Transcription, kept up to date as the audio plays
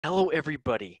Hello,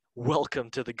 everybody. Welcome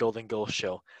to the Golden Goal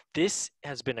Show. This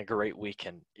has been a great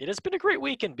weekend. It has been a great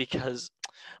weekend because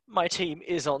my team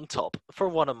is on top for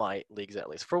one of my leagues, at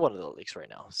least for one of the leagues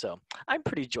right now. So I'm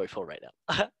pretty joyful right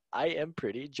now. I am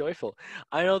pretty joyful.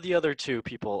 I know the other two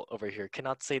people over here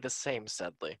cannot say the same,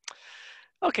 sadly.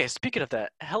 Okay, speaking of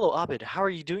that, hello, Abid. How are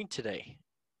you doing today?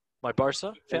 My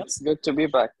Barca fan? It's good to be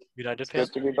back. United It's fan?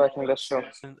 good to be back in the show.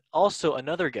 And also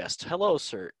another guest. Hello,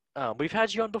 sir. We've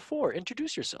had you on before.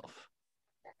 Introduce yourself.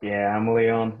 Yeah, I'm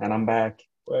Leon, and I'm back.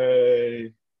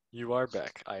 Way. You are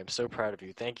back. I am so proud of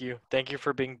you. Thank you. Thank you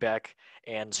for being back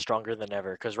and stronger than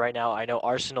ever. Because right now I know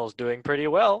Arsenal's doing pretty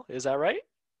well. Is that right?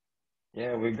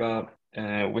 Yeah,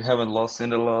 we haven't lost in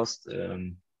the last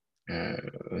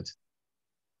with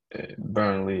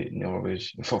Burnley,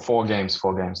 Norwich for 4 games,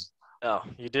 4 games. Oh,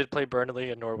 you did play Burnley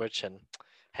and Norwich, and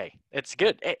hey, it's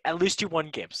good. Hey, at least you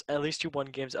won games. At least you won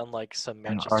games, unlike some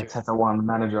And Manchester. Arteta won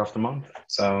Manager of the Month. Yeah.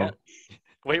 So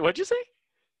Wait, what'd you say?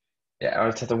 yeah,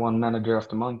 Arteta won Manager of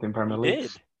the Month in He Premier League.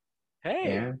 did.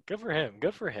 Hey, Yeah. good for him.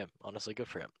 Good for him. Honestly, good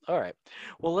for him. All right.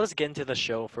 Well, let's get into the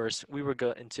show first. We will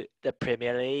go into the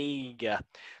Premier League.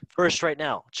 First, right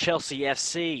now, Chelsea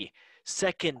FC.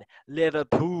 Second,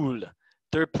 Liverpool.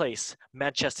 Third place,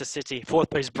 Manchester City. Fourth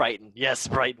place, Brighton. Yes,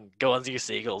 Brighton. Go on, you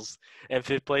Seagulls. And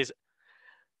fifth place,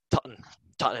 Tottenham.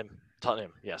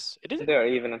 Tottenham. Yes, it is. They're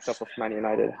even on top of Man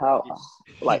United. How,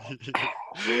 like,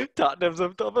 Tottenham's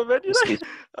on top of Man United. speech.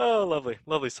 Oh, lovely,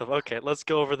 lovely stuff. Okay, let's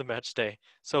go over the match day.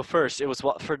 So first, it was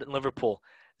Watford and Liverpool,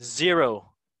 0-0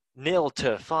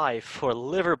 to 5 for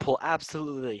Liverpool,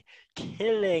 absolutely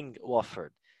killing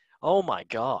Watford. Oh my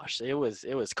gosh, it was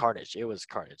carnage. It was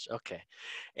carnage. Okay,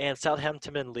 and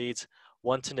Southampton and Leeds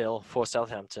 1-0 for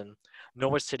Southampton.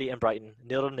 Norwich City and Brighton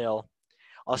 0-0.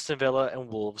 Aston Villa and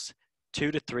Wolves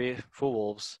 2-3 for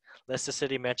Wolves. Leicester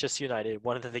City, Manchester United,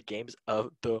 one of the games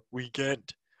of the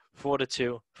weekend.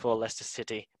 4-2 for Leicester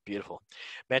City. Beautiful.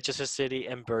 Manchester City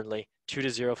and Burnley,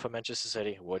 2-0 for Manchester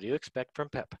City. What do you expect from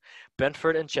Pep?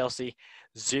 Brentford and Chelsea,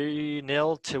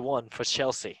 0-1 for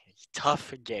Chelsea.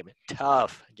 Tough game.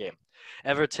 Tough game.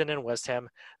 Everton and West Ham,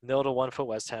 0-1 for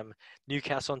West Ham.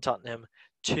 Newcastle and Tottenham,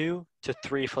 2-3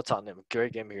 for Tottenham.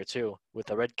 Great game here too,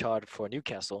 with a red card for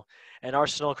Newcastle. And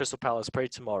Arsenal Crystal Palace play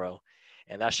tomorrow,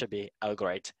 and that should be a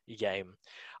great game.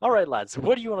 All right, lads,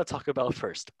 what do you want to talk about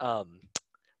first?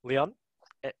 Leon,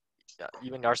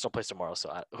 even Arsenal plays tomorrow,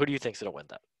 so who do you think's gonna win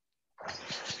that?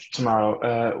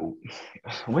 Tomorrow,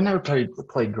 we never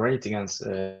played great against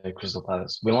Crystal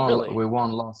Palace. Really? We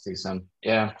won last season.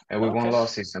 Yeah, we won Okay.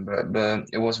 last season, but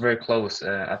it was very close.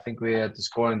 I think we had to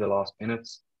score in the last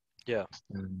minutes. Yeah.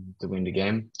 To win the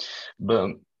game.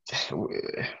 But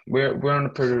we're on a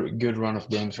pretty good run of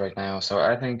games right now, so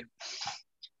I think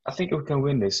we can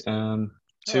win this. All right.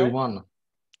 2-1.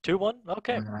 2-1.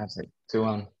 Okay. I say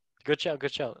 2-1. Good shout.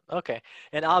 Good shout. Okay.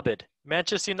 And Abid,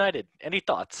 Manchester United. Any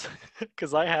thoughts?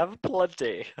 Because I have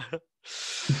plenty.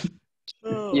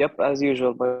 Oh. Yep, as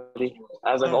usual, buddy.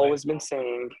 As I've All right. always been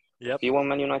saying, if Yep. you want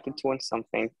Man United to win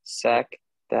something, sack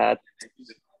that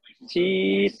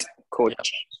cheat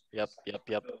coach. Yep.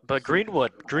 But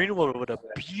Greenwood with a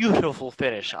beautiful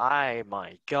finish.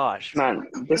 My gosh. Man,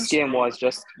 this game was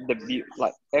just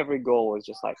like every goal was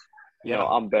just like, Yeah.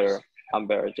 I'm better. I'm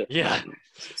better. Just Yeah.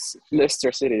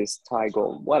 Leicester City's tie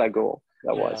goal. What a goal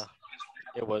that was. Yeah.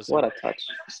 It was. What a touch.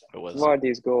 It was.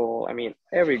 Vardy's goal. I mean,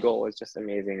 every goal was just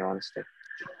amazing, honestly.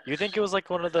 You think it was like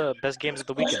one of the best games of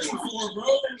the weekend?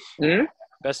 Hmm?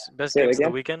 Best Say it games of the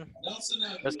again? weekend?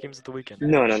 Best games of the weekend.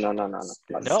 No. Not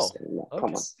No.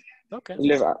 Come on. Okay.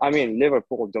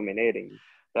 Liverpool dominating.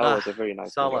 That was a very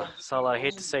nice goal. Salah. I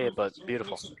hate to say it, but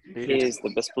beautiful. He is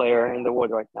the best player in the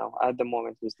world right now. At the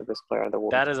moment, he's the best player in the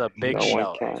world. That is a big No one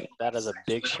shout. can. That is a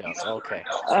big shout. Okay.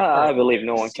 I believe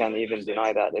no one can even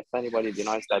deny that. If anybody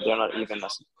denies that, they're not even a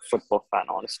football fan,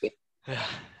 honestly.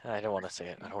 I don't want to say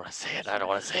it. I don't want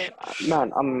to say it.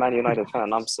 Man, I'm a Man United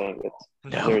fan. I'm saying it.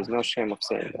 No. There is no shame of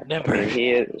saying that. Never. I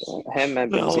mean, him and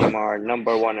No. Benzema are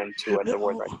number 1 and 2 in the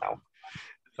world right now.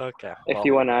 Okay. If Well,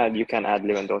 you want to add, you can add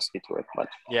Lewandowski to it. But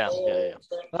yeah.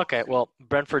 Okay. Well,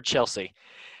 Brentford, Chelsea.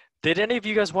 Did any of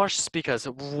you guys watch this? Because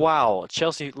wow,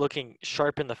 Chelsea looking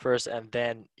sharp in the first, and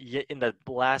then in the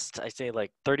last, I say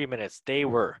like 30 minutes, they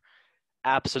were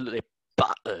absolutely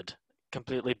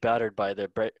completely battered by the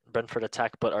Brentford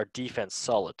attack, but our defense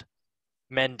solid.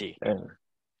 Mendy.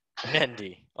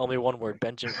 Only one word.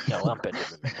 Benjamin. No, not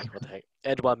Benjamin Mendy. What the heck?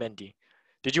 Edouard Mendy.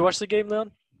 Did you watch the game,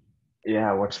 Leon?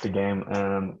 Yeah, I watched the game.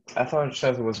 I thought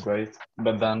Chelsea was great,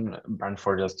 but then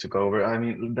Brentford just took over. I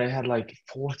mean, they had like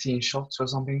 14 shots or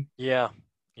something. Yeah.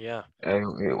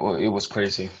 It was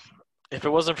crazy. If it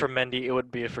wasn't for Mendy, it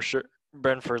would be for sure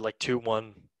Brentford like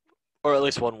 2-1. or at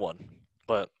least 1-1.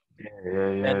 But Yeah.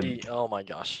 Mendy, oh my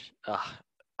gosh.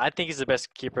 I think he's the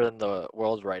best keeper in the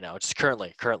world right now. Just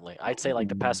currently. I'd say like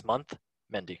the past month,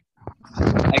 Mendy.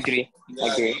 Agree.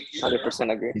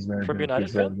 100% agree. He's very From good. United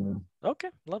He's very fan? good. Okay,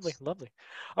 lovely.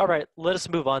 All right, let us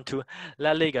move on to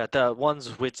La Liga, the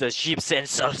ones with the chips and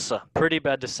salsa. Pretty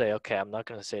bad to say. Okay, I'm not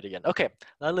going to say it again. Okay,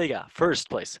 La Liga, first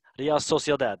place, Real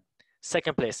Sociedad.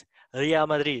 Second place, Real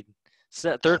Madrid.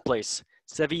 Third place,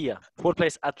 Sevilla. Fourth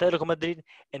place, Atletico Madrid.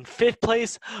 And fifth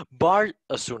place,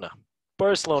 Barcelona.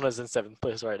 Barcelona's in seventh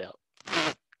place right now.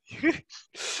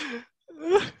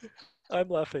 I'm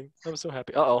laughing. I'm so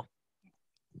happy. Uh-oh.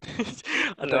 I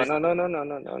thought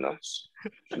No.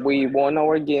 We won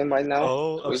our game right now.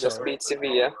 Oh, I'm We just sorry. beat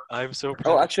Sevilla. I'm so Oh,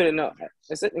 proud. actually, no.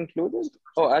 Is it included?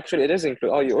 Oh, actually, it is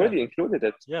included. Oh, you Yeah. already included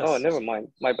it. Yes. Oh, never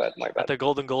mind. My bad. At the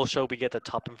Golden Goal Show, we get the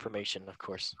top information, of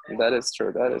course. That is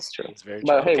true. It's very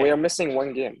But true. hey, Okay. we are missing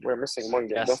one game. We're missing one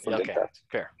game. Yes. Don't Yeah, forget okay.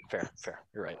 that. Fair.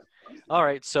 You're right. All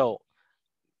right. So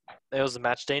it was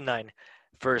match day 9.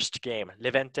 First game,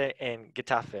 Levante and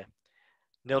Getafe,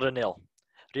 0-0.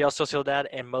 Real Sociedad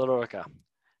and Mallorca,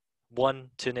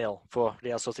 1-0 for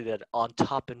Real Sociedad on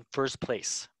top in first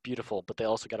place. Beautiful, but they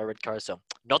also got a red card, so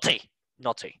naughty.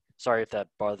 Sorry if that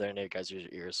bothered any of you guys'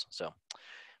 ears. So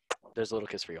there's a little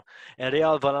kiss for you. And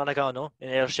Real Vallecano in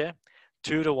Elche,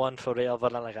 2-1 for Real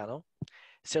Vallecano.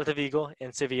 Celta Vigo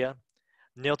in Sevilla,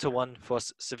 0-1 for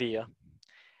Sevilla.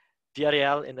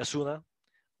 Villarreal in Osuna,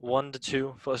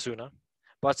 1-2 for Osuna.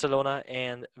 Barcelona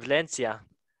and Valencia,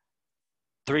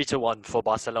 3-1 for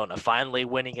Barcelona. Finally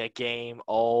winning a game.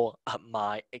 Oh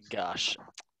my gosh.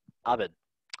 Abid,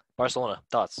 Barcelona,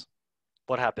 thoughts?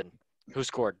 What happened? Who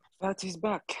scored? Fati's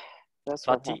back. That's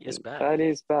what Fati is happened. back.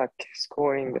 Fati's back,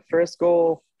 scoring the first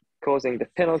goal, causing the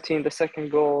penalty in the second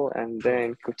goal, and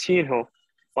then Coutinho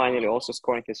finally also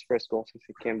scoring his first goal since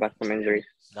he came back from injury.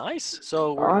 Nice.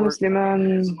 So we're Honestly,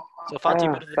 man. so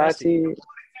Fati better than Messi. Fati.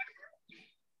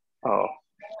 Oh,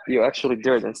 you actually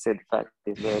dared and said Fati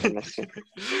is better than Messi.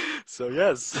 So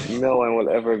yes. No one will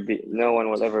ever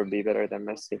be better than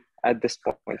Messi at this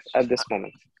point. At this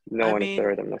moment, no I one is mean-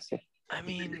 better than Messi. I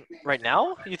mean, right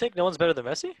now, you think no one's better than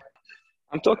Messi?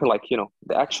 I'm talking like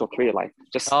the actual career, like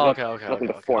just Oh, not, okay. not in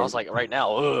the I form. was like, right now,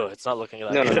 it's not looking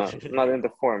that No, good. not in the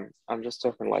form. I'm just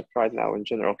talking like right now in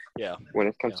general. Yeah. When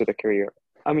it comes Yeah. to the career,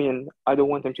 I mean, I don't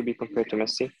want him to be compared to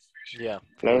Messi. Yeah.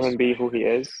 Let him be who he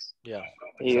is. Yeah.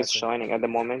 He is Exactly. shining at the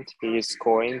moment. He is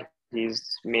scoring. He's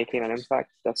making an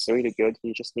impact. That's really good.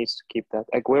 He just needs to keep that.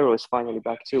 Aguero is finally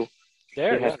back too.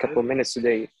 There, He had yeah. a couple minutes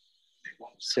today.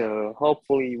 So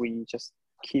hopefully we just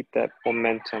keep that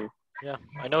momentum. Yeah.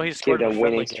 I know he scored in that a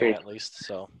friendly winning game streak. at least,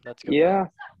 so that's good. Yeah.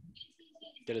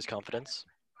 Get his confidence.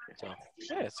 So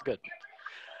yeah, it's good.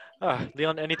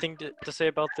 Leon, anything to say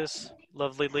about this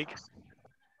lovely league?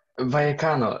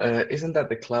 Vallecano, isn't that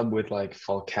the club with like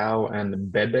Falcao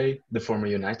and Bebe, the former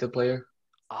United player?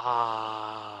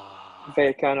 Ah.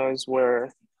 Vallecano is where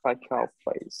Falcao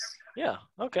plays. Yeah.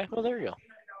 Okay. Well, there you go.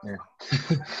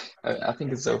 Yeah. I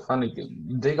think it's so funny.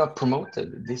 They got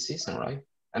promoted this season, right?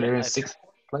 And Yeah, they're in I- sixth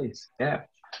place. Yeah.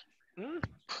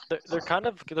 They're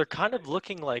kind of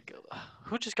looking like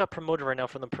who just got promoted right now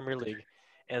from the Premier League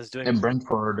and is doing And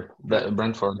Brentford.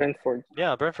 Brentford. Brentford.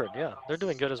 yeah, Brentford, yeah, they're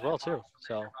doing good as well too.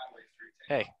 So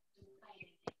hey,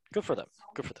 good for them.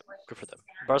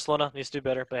 Barcelona needs to do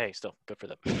better, but hey, still good for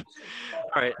them.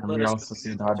 All right, And let Real us.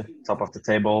 Sociedad, top of the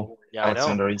table. Yeah, I know.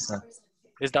 Alexander Isak.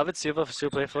 Is David Silva still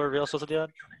play for Real Sociedad?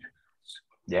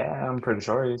 Yeah, I'm pretty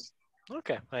sure he's.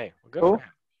 Okay, hey, good Who?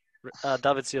 for him.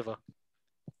 David Silva.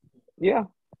 Yeah.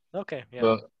 Okay,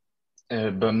 yeah.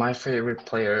 But my favorite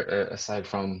player, aside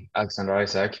from Alexander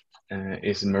Isak,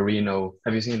 is Marino.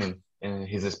 Have you seen him?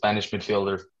 He's a Spanish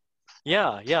midfielder.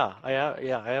 Yeah, I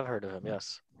have heard of him.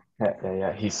 Yes.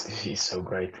 Yeah. He's so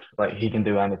great. Like he can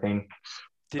do anything.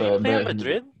 Did he play at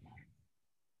Madrid?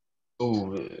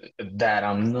 That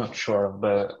I'm not sure,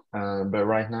 but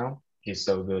right now he's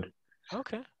so good.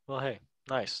 Okay. Well, hey,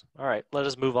 nice. All right, let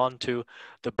us move on to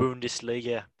the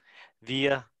Bundesliga.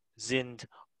 Wir sind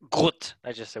gut.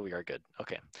 I just said we are good.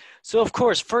 Okay. So, of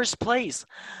course, first place,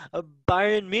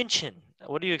 Bayern München.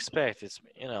 What do you expect? It's,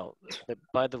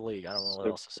 by the league. I don't know what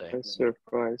else to say.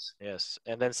 Surprise. Yes.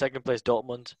 And then second place,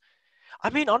 Dortmund. I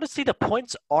mean, honestly, the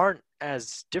points aren't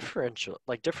as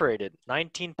differentiated.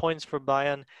 19 points for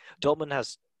Bayern. Dortmund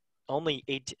has only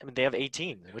 18. I mean, they have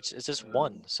 18, which is just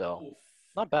one. So,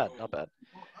 not bad.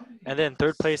 And then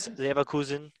third place,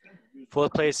 Leverkusen.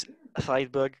 Fourth place,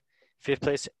 Freiburg. Fifth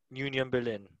place, Union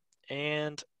Berlin.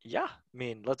 And yeah, I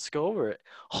mean, let's go over it.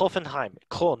 Hoffenheim,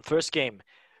 Köln, first game,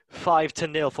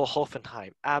 5-0 for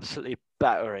Hoffenheim. Absolutely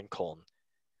battering Köln,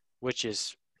 which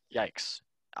is yikes.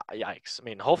 Yikes. I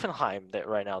mean, Hoffenheim,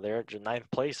 right now, they're in ninth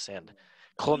place, and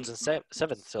Cologne in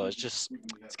seventh. So it's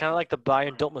kind of like the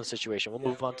Bayern Dortmund situation. We'll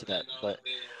move on to that. But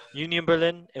Union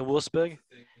Berlin and Wolfsburg,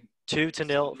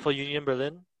 2-0 for Union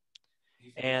Berlin.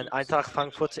 And Eintracht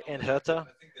Frankfurt and Hertha,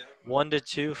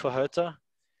 1-2 for Hertha.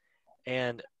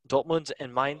 And Dortmund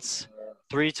and Mainz,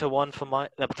 3-1 for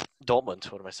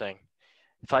Dortmund. What am I saying?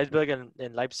 Freiburg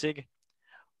and Leipzig,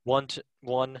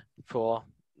 1-1 for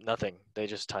nothing. They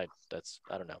just tied.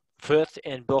 I don't know. Fürth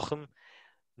and Bochum,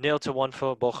 0-1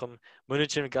 for Bochum.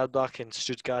 Mönchengladbach and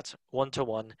Stuttgart,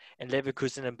 1-1. And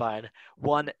Leverkusen and Bayern,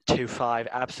 1-5.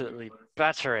 Absolutely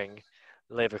battering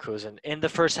Leverkusen. In the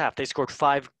first half, they scored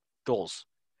 5 goals.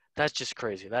 That's just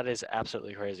crazy. That is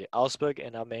absolutely crazy. Augsburg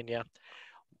and Armenia,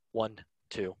 1-1.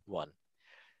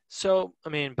 So, I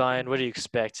mean, Bayern, what do you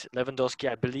expect? Lewandowski,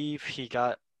 I believe he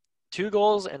got 2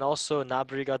 goals, and also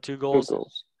Gnabry got 2 2 goals.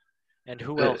 goals. And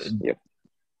who else? Yep.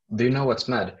 Do you know what's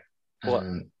mad? What?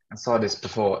 I saw this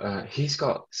before. He's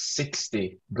got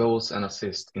 60 goals and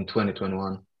assists in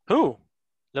 2021. Who?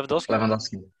 Lewandowski?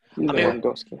 Lewandowski.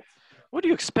 Lewandowski. What do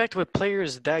you expect with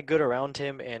players that good around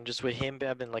him, and just with him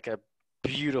having like a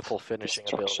beautiful finishing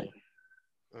Destruction. ability?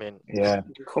 I mean, Yeah.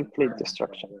 Complete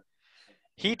destruction.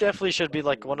 he definitely should be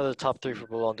like one of the top 3 for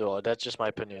Ballon d'Or. That's just my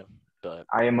opinion. But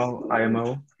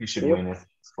IMO, he should Yep. win it.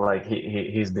 Like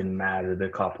he's been mad the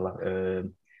couple of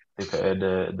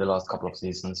the last couple of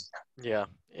seasons. yeah,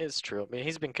 it's true. I mean,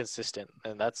 he's been consistent,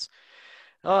 and that's.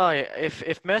 Oh, yeah,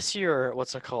 if Messi or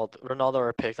what's it called, Ronaldo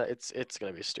are picked, it's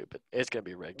gonna be stupid. It's gonna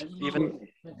be rigged. Even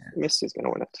Messi's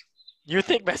gonna win it. you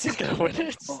think Messi's gonna win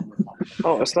it?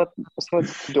 Oh, it's not.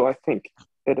 Do I think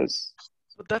it is?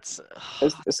 But that's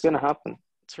It's gonna happen.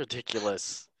 it's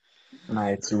ridiculous. Nah,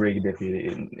 it's rigged if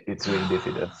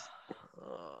it does.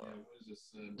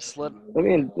 Just let I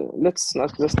mean, let's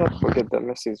not forget that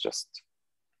Messi is just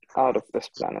out of this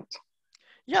planet.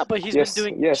 yeah, but he's been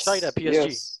doing shite at PSG.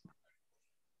 Yes.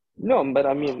 No, but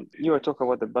I mean, you were talking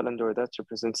about the Ballon d'Or that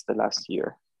represents the last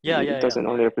year. It doesn't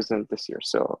only represent this year,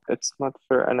 so it's not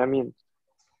fair. And I mean,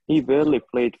 he barely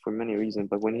played for many reasons,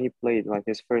 but when he played like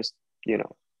his first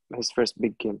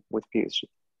big game with PSG,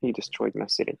 he destroyed Man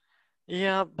City.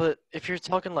 Yeah, but if you're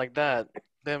talking like that,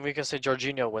 then we can say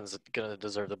Jorginho gonna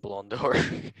deserve the Ballon d'Or.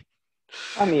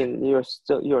 I mean,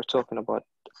 you're talking about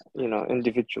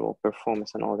individual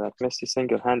performance and all that. Messi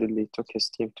single-handedly took his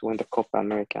team to win the Copa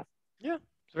America. Yeah,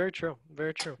 very true.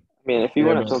 Very true. I mean, if you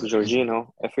Yeah, want to but- talk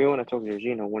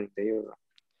Jorginho winning the Euro,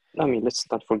 I mean, let's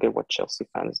not forget what Chelsea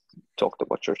fans talked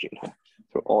about Jorginho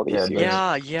through all these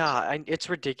Yeah, years. Yeah, it's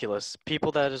ridiculous.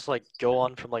 People that just like go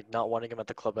on from like not wanting him at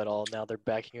the club at all, now they're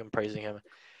backing him, praising him.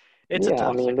 It's Yeah,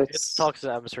 I mean, it's a toxic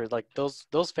atmosphere. Like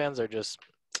those fans are just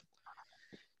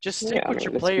stick Yeah, I with mean,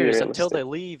 your let's be players until they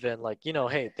realistic. leave, and like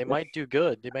hey, they might do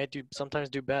good, they might sometimes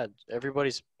do bad.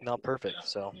 Everybody's not perfect,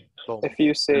 so boom. If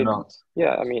you said, Not.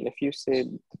 yeah, I mean, if you said,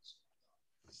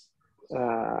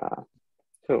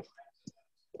 who?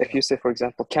 If you say, for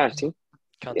example, Kanté,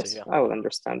 yes, yeah, I will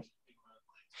understand.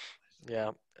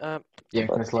 yeah. Yeah,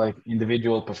 because like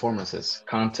individual performances,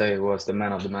 Kante was the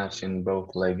man of the match in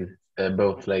both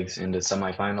legs in the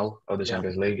semi-final of the Yeah.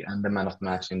 Champions League and the man of the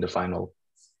match in the final.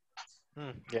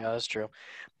 Yeah, that's true.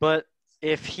 But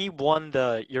if he won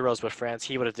the Euros with France,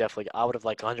 he would have definitely. I would have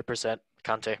like 100%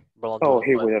 Kante Ballon Oh, d'Or.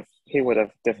 he would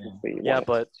have definitely won Yeah, it.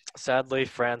 but sadly,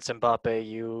 France Mbappe,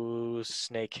 you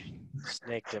snaked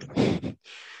him.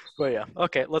 But yeah,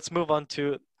 okay, let's move on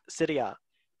to Serie A.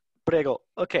 Prego.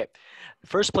 Okay,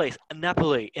 first place,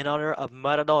 Napoli in honor of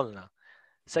Maradona.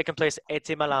 Second place,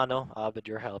 AC Milano. But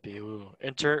you're happy. Ooh.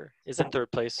 Inter is in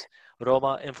third place.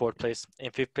 Roma in fourth place. In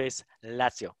fifth place,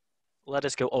 Lazio. Let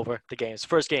us go over the games.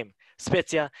 First game,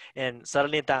 Spezia and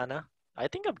Salernitana.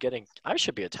 I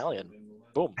should be Italian.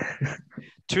 Boom.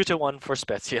 2-1 for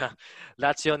Spezia.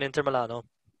 Lazio and Inter Milano.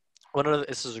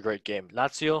 This is a great game.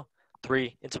 Lazio,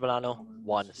 3. Inter Milano,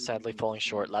 1. Sadly falling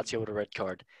short. Lazio with a red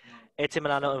card. AC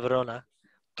Milano and Verona,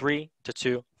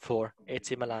 3-2 for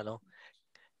AC Milano.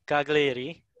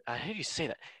 Cagliari. How do you say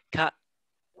that?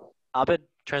 Abed,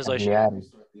 translation.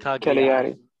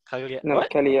 Cagliari. No, What?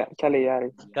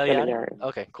 Cagliari.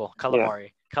 Okay, cool.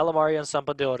 Calamari. Calamari and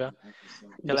Sampdoria.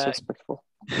 Disrespectful.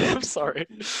 I'm sorry.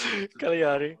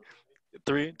 Cagliari.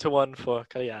 3-1 for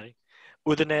Cagliari.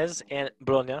 Udinese and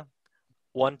Bologna.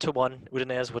 1-1.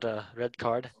 Udinese with a red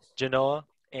card. Genoa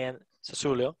and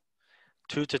Sassuolo.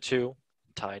 2-2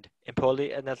 tied.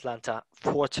 Empoli and Atlanta.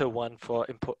 4-1 for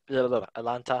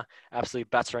Atlanta. Absolutely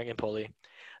battering Empoli.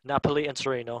 Napoli and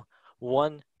Torino.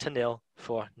 1-0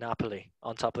 for Napoli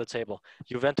on top of the table.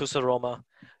 Juventus and Roma.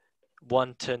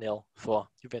 1-0 for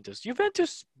Juventus.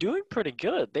 Juventus doing pretty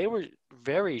good. They were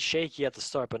very shaky at the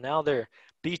start, but now they're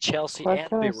beat Chelsea I and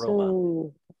can beat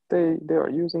Roma. say they are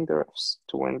using the refs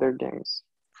to win their games.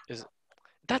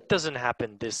 That doesn't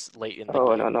happen this late in the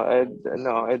Oh game.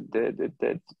 it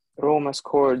did. Roma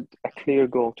scored a clear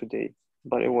goal today,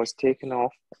 but it was taken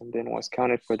off and then was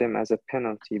counted for them as a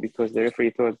penalty because the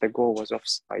referee thought the goal was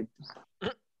offside.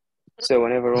 So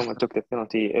whenever Roma took the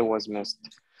penalty, it was missed.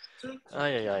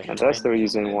 And that's the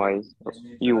reason why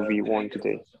UV won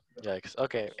today. Yikes.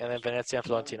 Okay, and then Venezia and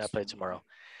Fiorentina play tomorrow.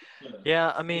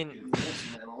 Yeah, I mean,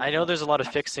 I know there's a lot of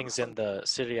fixings in the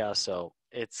Serie A, so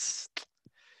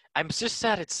I'm just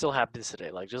sad it still happens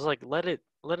today. Like, just like let it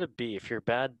be. If you're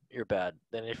bad, you're bad.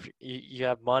 Then if you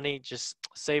have money, just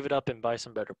save it up and buy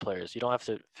some better players. You don't have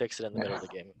to fix it in the middle of the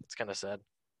game. It's kind of sad.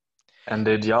 And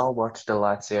did y'all watch the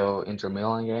Lazio Inter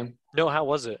Milan game? No, how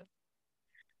was it?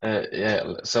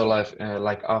 Yeah. So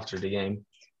like after the game.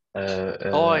 I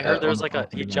heard there was like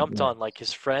he jumped on like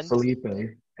his friend.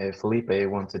 Felipe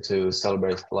wanted to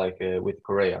celebrate like with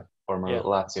Correa, former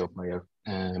Lazio player,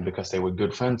 because they were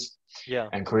good friends. Yeah.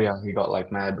 And Correa, he got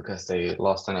like mad because they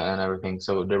lost and everything.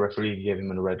 So the referee gave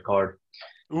him a red card.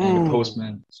 Ooh. In the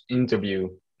post-match interview,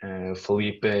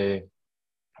 Felipe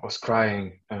was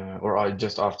crying, or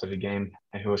just after the game,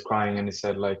 and he was crying and he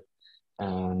said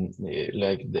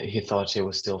he thought they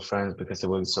were still friends because they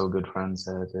were so good friends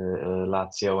at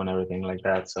Lazio and everything like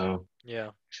that. So yeah.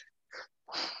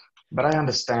 But I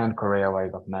understand Correa why he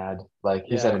got mad. Like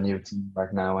he's at a new team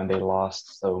right now and they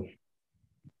lost. So,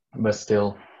 but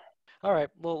still. All right.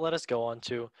 Well, let us go on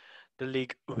to the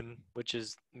Ligue 1, which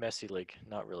is Messi League.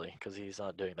 Not really, because he's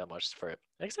not doing that much for it,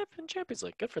 except in Champions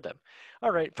League. Good for them.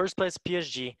 All right. First place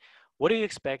PSG. What do you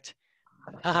expect?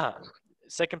 Haha.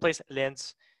 Second place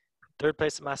Lens. Third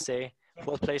place Marseille.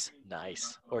 Fourth place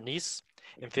Nice or Nice.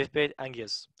 And fifth place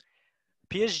Angers.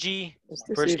 PSG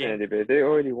first game. They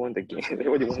already won the game. They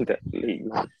already won the league.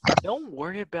 Don't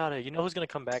worry about it. You know who's gonna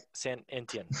come back? Saint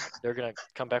Etienne. They're gonna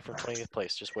come back from 20th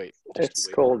place. Just wait. It's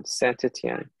called Saint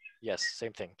Etienne. Yes,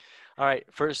 same thing. All right,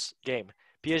 first game.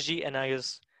 PSG and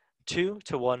Angers,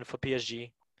 2-1 for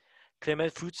PSG.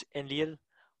 Clement Foot and Lille,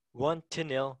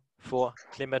 1-0 for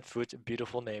Clement Foot.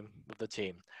 Beautiful name of the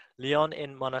team. Lyon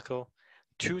and Monaco,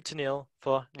 2-0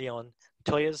 for Lyon.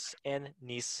 Troyes and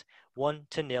Nice,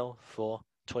 1-0 for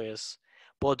Troyes.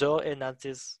 Bordeaux and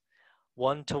Nantes,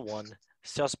 1-1.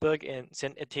 Strasbourg and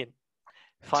Saint Etienne,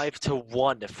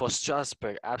 5-1 for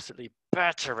Strasbourg. Absolutely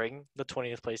battering the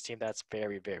 20th place team. That's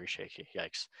very, very shaky.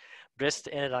 Yikes. Brest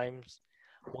and Reims,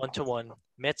 1-1.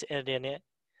 Metz and Rennes,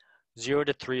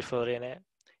 0-3 for Rennes.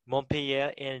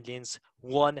 Montpellier and Lens,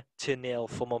 1-0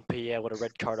 for Montpellier with a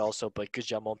red card also, but good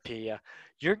job, Montpellier.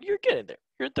 You're getting there.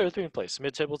 You're in third place.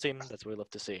 Mid-table team, that's what we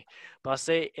love to see.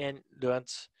 Marseille and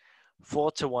Lens,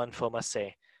 4-1 for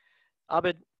Marseille.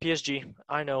 Abid, PSG,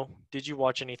 I know. Did you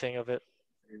watch anything of it?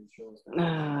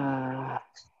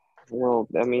 Well,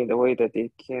 I mean, the way that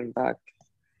they came back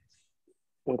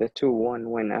with a 2-1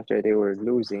 win after they were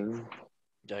losing.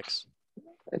 Yikes.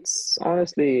 It's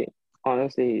honestly,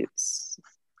 it's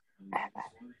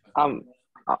come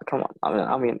on.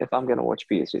 I mean, if I'm gonna watch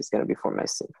PSG, it's gonna be for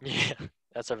Messi. Yeah,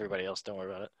 that's everybody else. Don't worry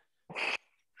about it.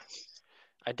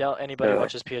 I doubt anybody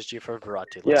watches PSG for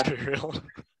Verratti. Let's be real.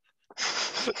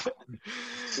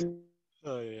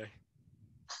 Oh yeah.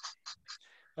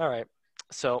 All right.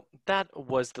 So that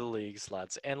was the leagues,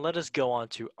 lads. And let us go on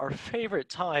to our favorite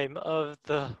time of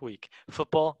the week.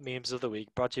 Football memes of the week,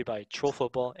 brought to you by Troll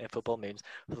Football and Football Memes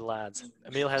for the lads.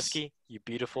 Emil Heskey, you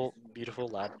beautiful, beautiful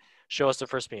lad. Show us the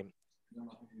first meme.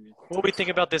 What do we think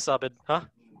about this, Abid? Huh?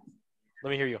 Let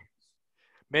me hear you.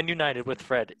 Man United with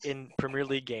Fred in Premier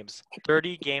League games.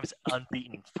 30 games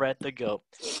unbeaten. Fred the GOAT.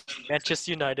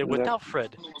 Manchester United without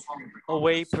Fred.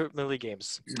 Away Premier League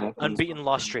games. Unbeaten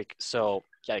loss streak. So,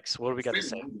 yikes. What do we got to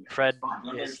say? Fred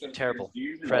is terrible.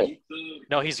 Fred.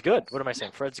 No, he's good. What am I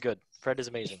saying? Fred's good. Fred is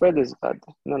amazing. Fred is bad.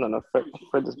 No.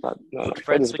 Fred is bad. No,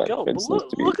 Fred's the GOAT.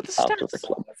 Look at the stats.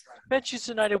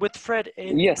 Manchester United with Fred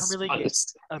in Premier League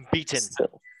games. Unbeaten.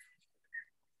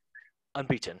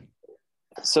 Unbeaten.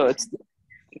 So it's...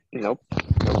 Nope.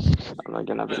 I'm not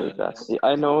gonna believe that.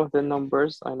 I know the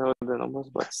numbers,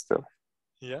 but still.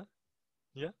 Yeah.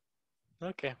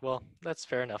 Okay, well, that's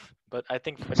fair enough. But I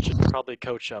think Fred should probably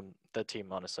coach the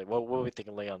team, honestly. What were we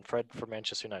thinking, Leon? Fred for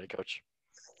Manchester United coach?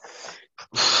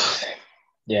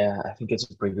 Yeah, I think it's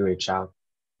a pretty great shout.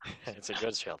 It's a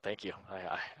good shout. Thank you.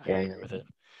 I agree with it.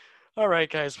 All right,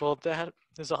 guys. Well, that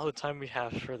is all the time we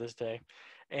have for this day.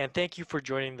 And thank you for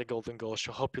joining the Golden Goal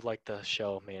Show. Hope you liked the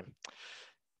show, man.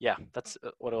 Yeah, that's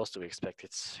what else do we expect?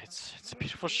 It's a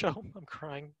beautiful show. I'm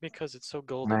crying because it's so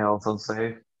golden. May I also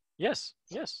say? Yes.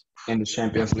 In the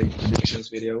Champions League predictions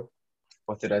video,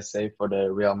 what did I say for the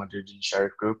Real Madrid and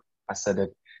Sheriff group? I said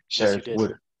that Sheriff did.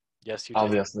 would Yes, you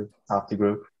obviously top the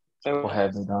group. What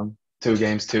have they done? 2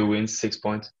 games, 2 wins, 6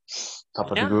 points,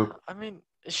 top of the group. I mean,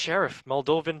 Sheriff,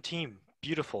 Moldovan team,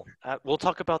 beautiful. We'll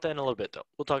talk about that in a little bit, though.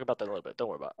 We'll talk about that in a little bit. Don't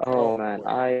worry about it. Oh man,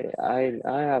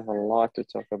 I have a lot to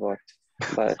talk about,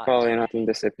 but probably not in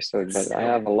this episode. But I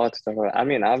have a lot to talk about. I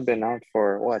mean, I've been out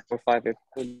for what, 4-5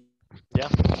 episodes? Yeah.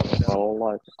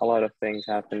 A lot of things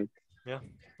happened. Yeah.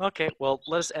 Okay, well,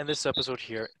 let us end this episode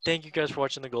here. Thank you guys for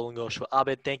watching the Golden Goal Show.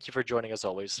 Abed, thank you for joining as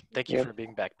always. Thank you for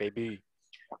being back, baby.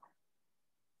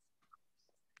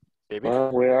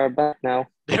 Well, we are back now.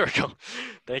 There we go.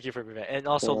 Thank you for being back. And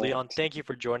also, Leon, thank you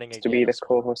for joining again. To be the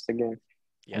co-host again.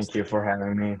 Yes, thank you for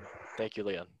having me. Thank you,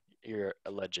 Leon. You're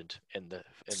a legend in the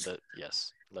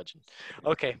yes, legend.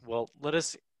 Okay, well, let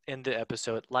us end the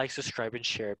episode. Like, subscribe, and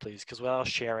share, please, because without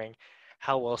sharing,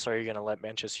 how else are you going to let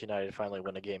Manchester United finally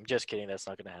win a game? Just kidding, that's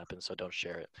not going to happen, so don't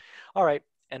share it. All right,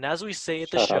 and as we say at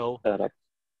the show,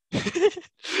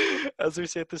 as we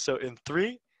say at the show, in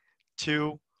 3,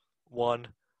 2, 1,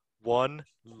 one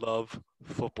love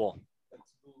football.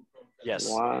 Yes.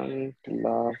 One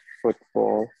love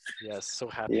football. Yes, so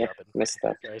happy. Yep, missed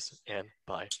that. Guys, and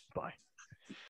bye.